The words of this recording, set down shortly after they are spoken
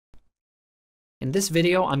In this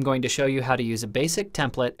video, I'm going to show you how to use a basic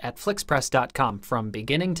template at Flixpress.com from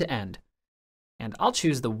beginning to end. And I'll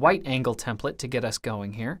choose the white angle template to get us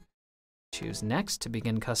going here. Choose Next to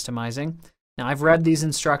begin customizing. Now I've read these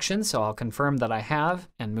instructions, so I'll confirm that I have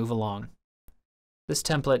and move along. This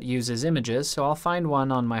template uses images, so I'll find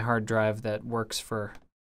one on my hard drive that works for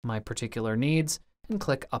my particular needs and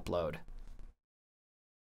click Upload.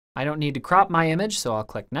 I don't need to crop my image, so I'll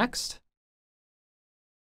click Next.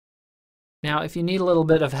 Now, if you need a little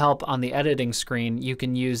bit of help on the editing screen, you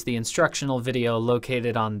can use the instructional video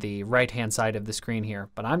located on the right-hand side of the screen here,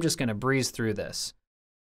 but I'm just going to breeze through this.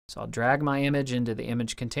 So I'll drag my image into the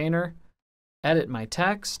image container, edit my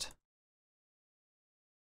text,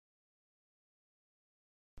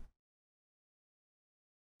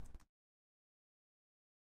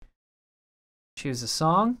 choose a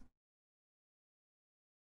song,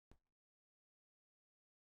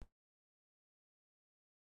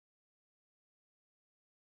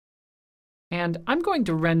 and I'm going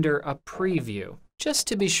to render a preview just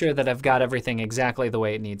to be sure that I've got everything exactly the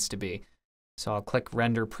way it needs to be. So I'll click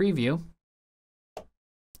Render Preview.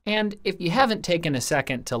 And if you haven't taken a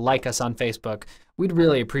second to like us on Facebook, we'd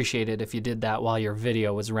really appreciate it if you did that while your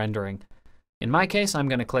video was rendering. In my case, I'm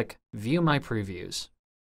going to click View My Previews.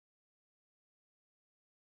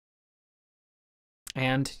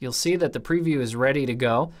 And you'll see that the preview is ready to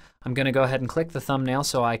go. I'm going to go ahead and click the thumbnail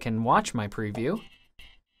so I can watch my preview.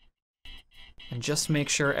 And just make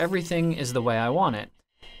sure everything is the way I want it.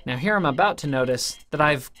 Now here I'm about to notice that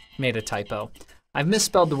I've made a typo. I've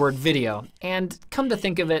misspelled the word video, and come to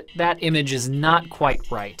think of it, that image is not quite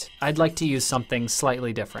right. I'd like to use something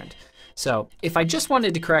slightly different. So if I just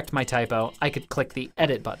wanted to correct my typo, I could click the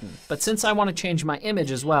Edit button. But since I want to change my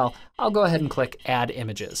image as well, I'll go ahead and click Add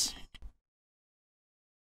Images.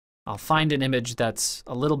 I'll find an image that's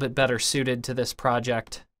a little bit better suited to this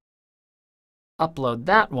project, upload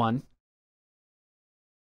that one.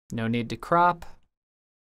 No need to crop.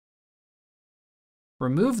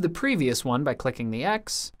 Remove the previous one by clicking the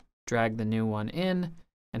X, drag the new one in,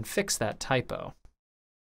 and fix that typo.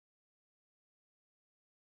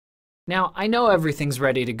 Now, I know everything's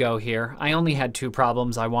ready to go here. I only had two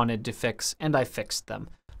problems I wanted to fix, and I fixed them.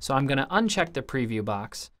 So I'm going to uncheck the preview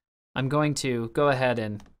box. I'm going to go ahead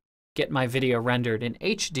and get my video rendered in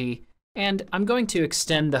HD, and I'm going to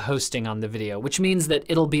extend the hosting on the video, which means that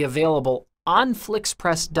it'll be available on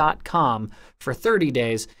Flixpress.com for 30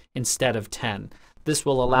 days instead of 10. This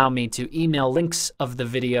will allow me to email links of the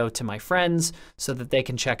video to my friends so that they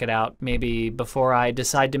can check it out maybe before I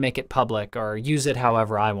decide to make it public or use it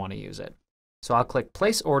however I want to use it. So I'll click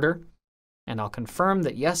Place Order, and I'll confirm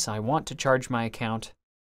that yes, I want to charge my account.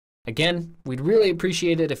 Again, we'd really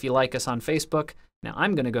appreciate it if you like us on Facebook. Now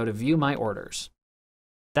I'm going to go to View My Orders.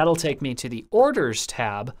 That'll take me to the Orders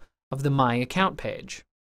tab of the My Account page.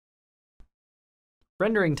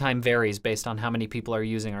 Rendering time varies based on how many people are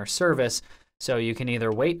using our service, so you can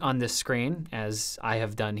either wait on this screen, as I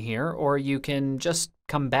have done here, or you can just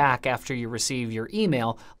come back after you receive your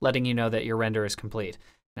email letting you know that your render is complete.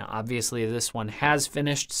 Now obviously this one has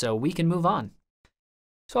finished, so we can move on.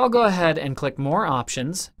 So I'll go ahead and click More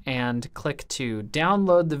Options and click to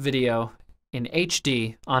download the video in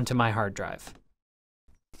HD onto my hard drive.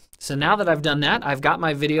 So now that I've done that, I've got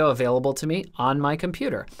my video available to me on my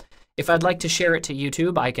computer. If I'd like to share it to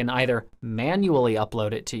YouTube, I can either manually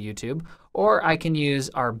upload it to YouTube, or I can use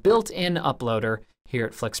our built-in uploader here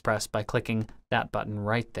at Flixpress by clicking that button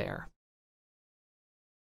right there.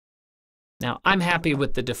 Now, I'm happy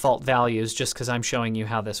with the default values just because I'm showing you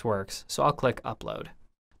how this works, so I'll click Upload.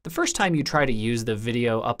 The first time you try to use the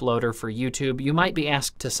video uploader for YouTube, you might be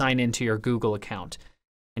asked to sign into your Google account.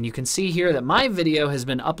 And you can see here that my video has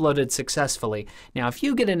been uploaded successfully. Now, if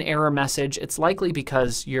you get an error message, it's likely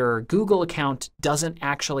because your Google account doesn't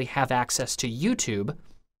actually have access to YouTube,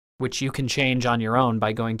 which you can change on your own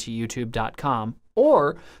by going to youtube.com,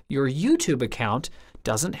 or your YouTube account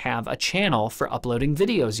doesn't have a channel for uploading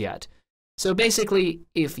videos yet. So basically,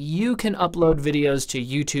 if you can upload videos to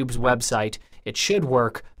YouTube's website, it should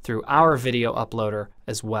work through our video uploader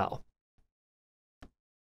as well.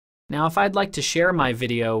 Now, if I'd like to share my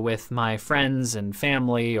video with my friends and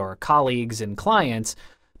family or colleagues and clients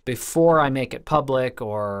before I make it public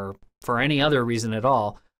or for any other reason at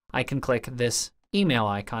all, I can click this email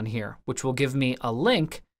icon here, which will give me a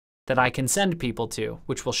link that I can send people to,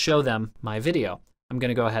 which will show them my video. I'm going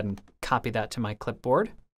to go ahead and copy that to my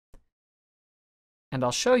clipboard. And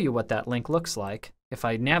I'll show you what that link looks like if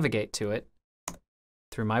I navigate to it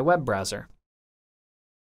through my web browser.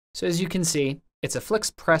 So as you can see, it's a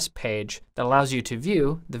Flixpress page that allows you to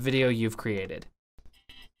view the video you've created.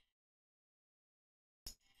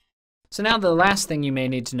 So now the last thing you may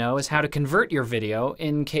need to know is how to convert your video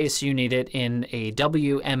in case you need it in a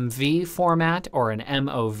WMV format or an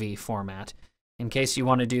MOV format. In case you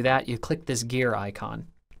want to do that, you click this gear icon.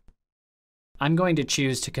 I'm going to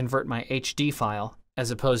choose to convert my HD file,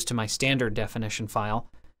 as opposed to my standard definition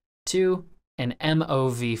file, to an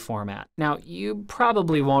MOV format. Now, you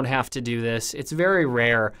probably won't have to do this. It's very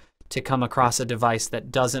rare to come across a device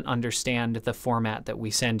that doesn't understand the format that we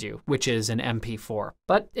send you, which is an MP4.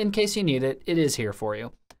 But in case you need it, it is here for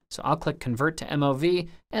you. So I'll click Convert to MOV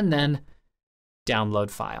and then Download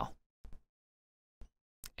File.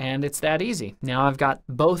 And it's that easy. Now I've got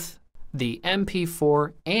both the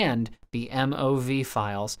MP4 and the MOV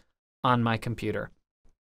files on my computer.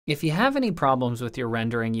 If you have any problems with your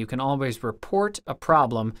rendering, you can always report a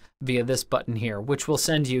problem via this button here, which will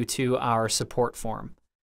send you to our support form.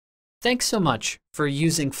 Thanks so much for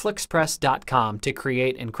using Flixpress.com to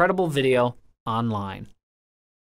create incredible video online.